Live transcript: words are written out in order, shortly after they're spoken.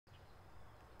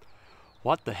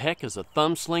What the heck is a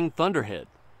Thumb Sling Thunderhead?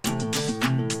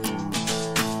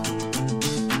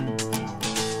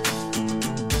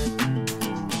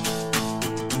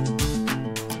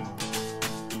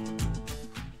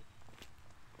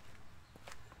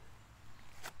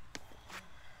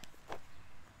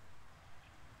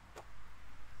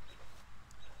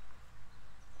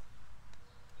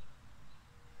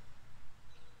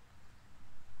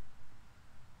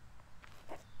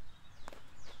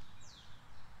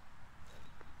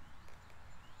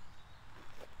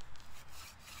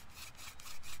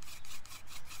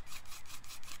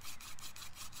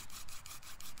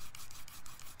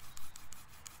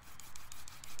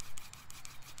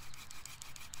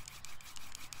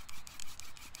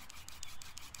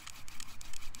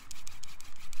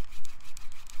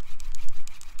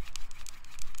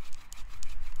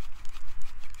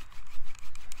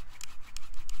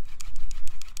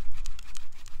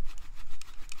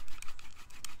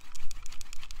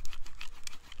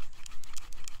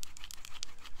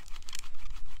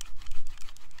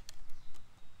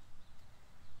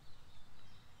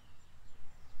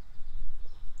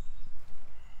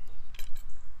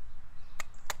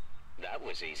 That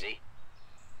was easy.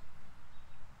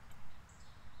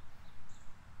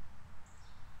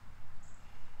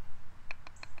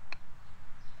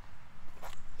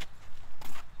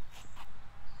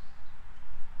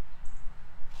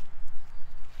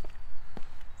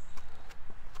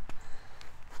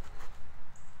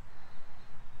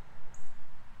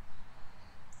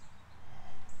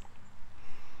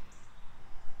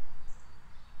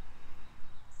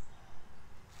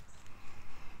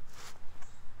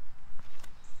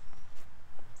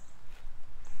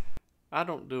 I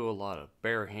don't do a lot of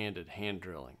bare-handed hand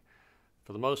drilling.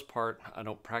 For the most part, I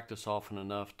don't practice often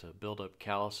enough to build up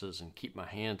calluses and keep my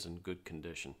hands in good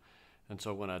condition. And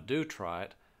so when I do try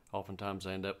it, oftentimes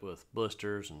I end up with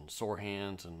blisters and sore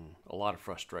hands and a lot of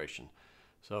frustration.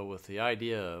 So with the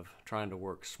idea of trying to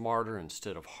work smarter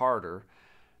instead of harder,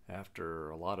 after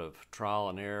a lot of trial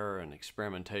and error and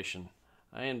experimentation,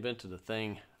 I invented a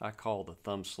thing I call the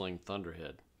Thumb Sling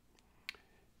Thunderhead.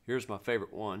 Here's my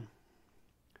favorite one.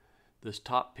 This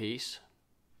top piece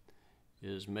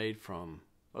is made from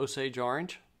Osage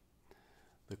orange.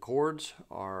 The cords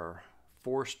are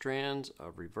 4 strands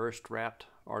of reversed wrapped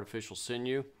artificial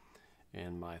sinew,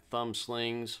 and my thumb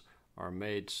slings are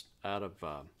made out of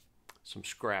some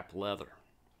scrap leather.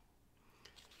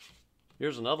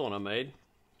 Here's another one I made.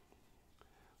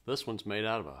 This one's made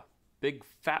out of a big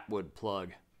Fatwood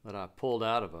plug that I pulled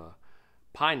out of a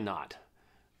pine knot.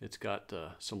 It's got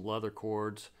some leather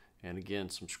cords and again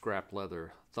some scrap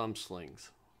leather thumb slings.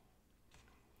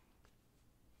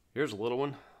 Here's a little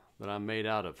one that I made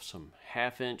out of some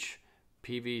 1/2-inch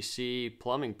PVC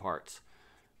plumbing parts.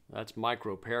 That's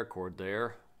micro paracord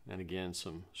there, and again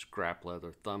some scrap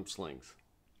leather thumb slings.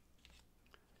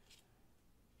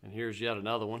 And here's yet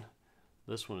another one.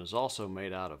 This one is also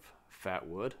made out of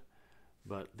Fatwood,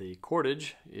 but the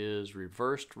cordage is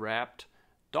reversed wrapped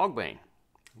dogbane.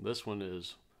 This one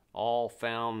is all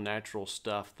found natural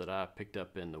stuff that I picked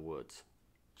up in the woods.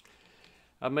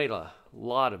 I've made a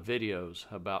lot of videos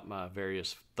about my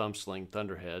various Thumb Sling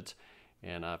Thunderheads,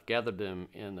 and I've gathered them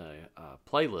in a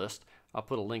playlist. I'll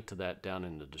put a link to that down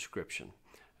in the description.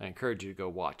 I encourage you to go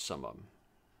watch some of them.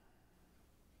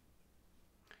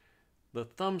 The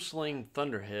Thumb Sling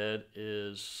Thunderhead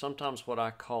is sometimes what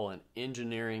I call an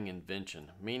engineering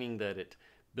invention, meaning that it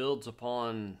builds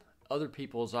upon other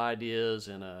people's ideas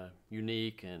in a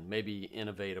unique and maybe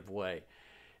innovative way.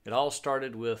 It all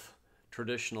started with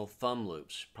traditional thumb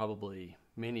loops. Probably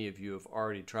many of you have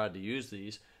already tried to use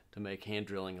these to make hand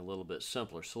drilling a little bit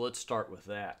simpler. So let's start with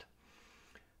that.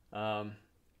 I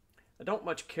don't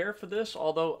much care for this,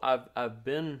 although I've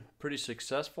been pretty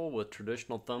successful with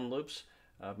traditional thumb loops.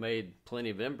 I've made plenty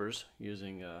of embers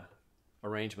using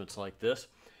arrangements like this.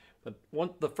 But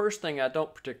the first thing I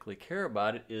don't particularly care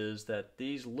about it is that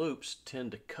these loops tend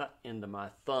to cut into my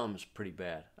thumbs pretty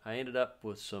bad. I ended up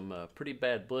with some pretty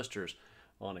bad blisters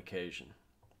on occasion.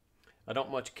 I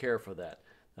don't much care for that.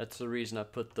 That's the reason I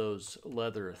put those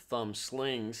leather thumb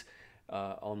slings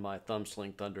on my Thumb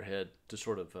Sling Thunderhead to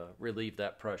sort of relieve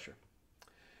that pressure.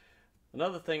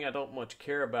 Another thing I don't much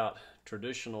care about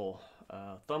traditional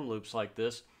thumb loops like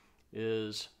this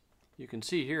is, you can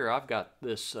see here I've got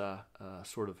this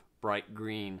sort of bright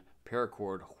green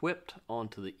paracord whipped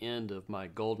onto the end of my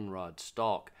goldenrod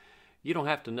stalk. You don't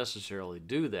have to necessarily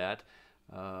do that.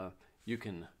 You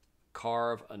can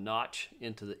carve a notch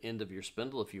into the end of your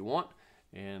spindle if you want,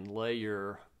 and lay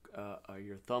your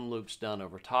thumb loops down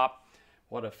over top.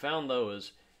 What I found though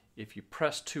is if you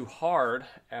press too hard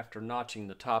after notching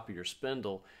the top of your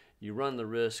spindle, you run the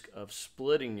risk of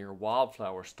splitting your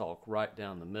wildflower stalk right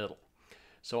down the middle.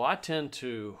 So I tend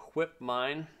to whip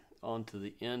mine onto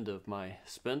the end of my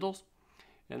spindles,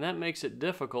 and that makes it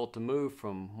difficult to move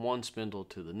from one spindle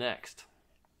to the next.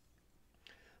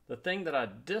 The thing that I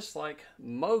dislike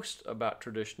most about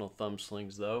traditional thumb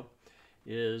slings, though,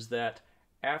 is that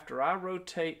after I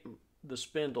rotate the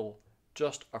spindle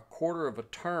just a quarter of a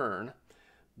turn,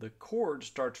 the cord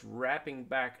starts wrapping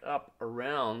back up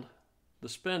around the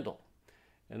spindle.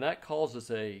 And that causes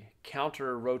a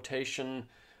counter rotation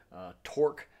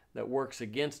torque that works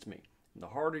against me. The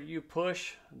harder you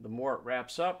push, the more it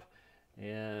wraps up,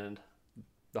 and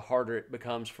the harder it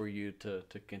becomes for you to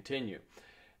continue.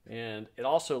 And it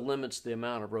also limits the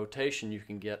amount of rotation you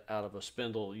can get out of a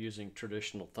spindle using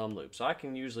traditional thumb loops. I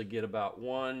can usually get about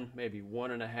one, maybe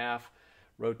 1.5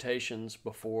 rotations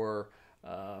before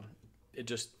the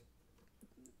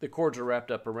cords are wrapped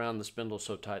up around the spindle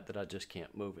so tight that I just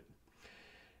can't move it.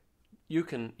 You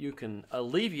can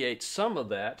alleviate some of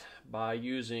that by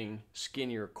using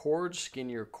skinnier cords.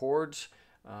 Skinnier cords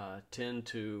tend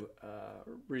to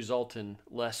result in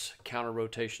less counter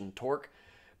rotation torque,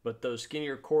 but those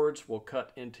skinnier cords will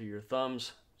cut into your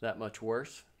thumbs that much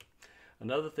worse.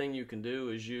 Another thing you can do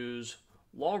is use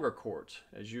longer cords.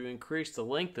 As you increase the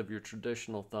length of your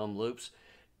traditional thumb loops,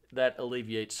 that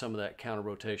alleviates some of that counter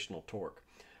rotational torque.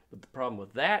 But the problem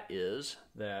with that is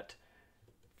that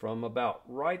from about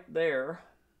right there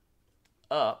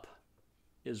up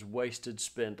is wasted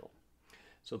spindle.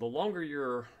 So the longer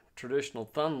your traditional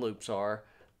thumb loops are,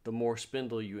 the more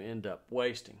spindle you end up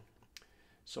wasting.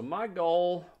 So my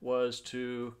goal was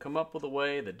to come up with a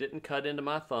way that didn't cut into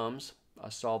my thumbs. I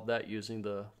solved that using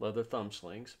the leather thumb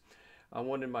slings. I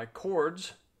wanted my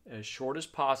cords as short as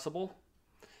possible,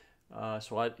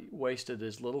 so I wasted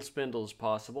as little spindle as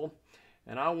possible,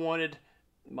 and I wanted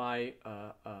my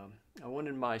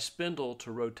spindle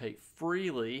to rotate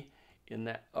freely in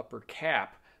that upper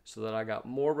cap so that I got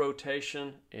more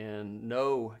rotation and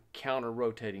no counter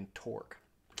rotating torque.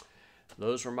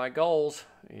 Those were my goals,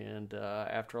 and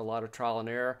after a lot of trial and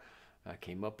error, I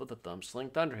came up with the Thumb Sling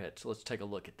Thunderhead. So let's take a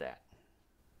look at that.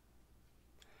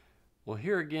 Well,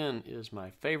 here again is my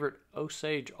favorite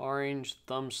Osage Orange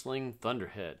Thumb Sling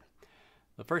Thunderhead.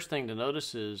 The first thing to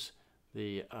notice is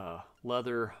the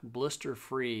leather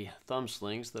blister-free thumb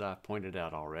slings that I've pointed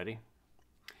out already.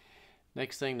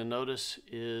 Next thing to notice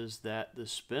is that the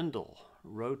spindle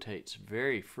rotates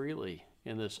very freely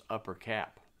in this upper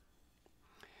cap.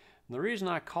 And the reason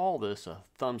I call this a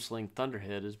Thumb Sling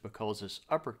Thunderhead is because this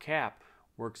upper cap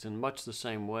works in much the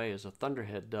same way as a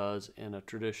Thunderhead does in a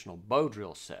traditional bow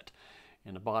drill set.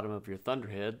 In the bottom of your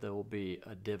Thunderhead there will be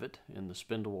a divot, and the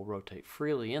spindle will rotate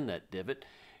freely in that divot,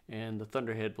 and the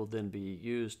Thunderhead will then be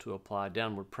used to apply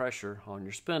downward pressure on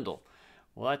your spindle.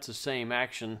 Well, that's the same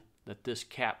action that this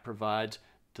cap provides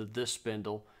to this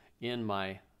spindle in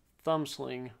my Thumb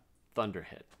Sling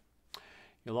Thunderhead.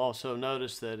 You'll also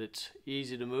notice that it's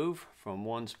easy to move from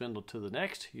one spindle to the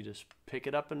next. You just pick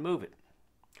it up and move it.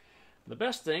 The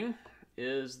best thing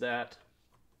is that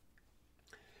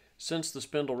since the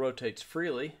spindle rotates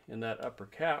freely in that upper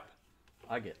cap,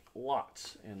 I get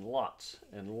lots and lots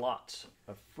and lots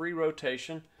of free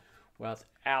rotation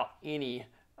without any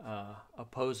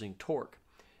opposing torque.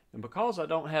 And because I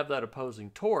don't have that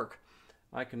opposing torque,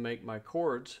 I can make my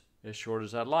cords as short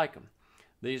as I'd like them.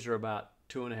 These are about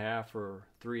 2.5 or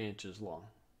 3 inches long.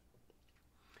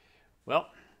 Well,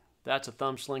 that's a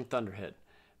Thumb Sling Thunderhead.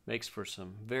 Makes for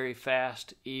some very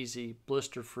fast, easy,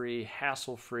 blister-free,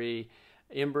 hassle-free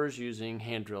embers using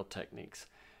hand drill techniques.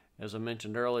 As I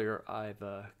mentioned earlier, I've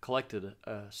collected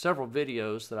several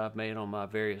videos that I've made on my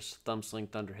various Thumb Sling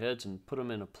Thunderheads and put them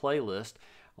in a playlist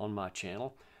on my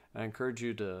channel. I encourage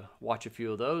you to watch a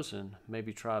few of those and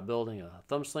maybe try building a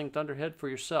Thumb Sling Thunderhead for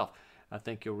yourself. I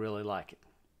think you'll really like it.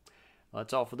 Well,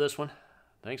 that's all for this one.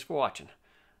 Thanks for watching.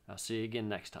 I'll see you again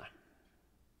next time.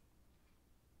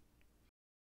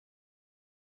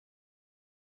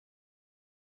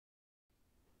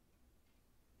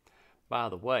 By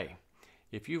the way,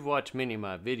 if you've watched many of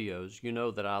my videos, you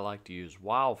know that I like to use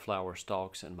wildflower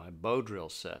stalks in my bow drill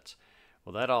sets.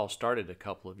 Well, that all started a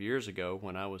couple of years ago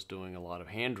when I was doing a lot of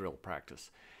hand drill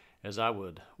practice. As I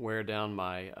would wear down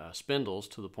my spindles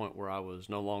to the point where I was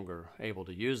no longer able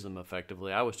to use them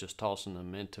effectively, I was just tossing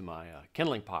them into my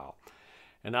kindling pile.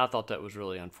 And I thought that was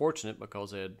really unfortunate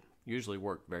because they had usually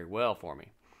worked very well for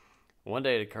me. One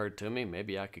day it occurred to me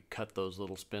maybe I could cut those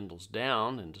little spindles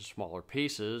down into smaller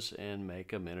pieces and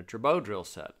make a miniature bow drill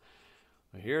set.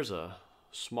 Well, here's a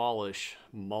smallish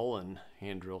Mullen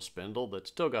hand drill spindle that's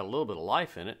still got a little bit of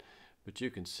life in it, But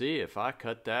you can see if I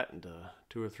cut that into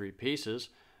 2 or 3 pieces,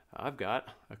 I've got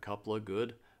a couple of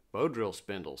good bow drill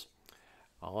spindles.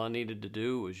 All I needed to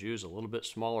do was use a little bit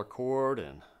smaller cord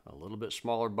and a little bit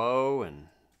smaller bow, and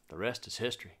the rest is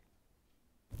history.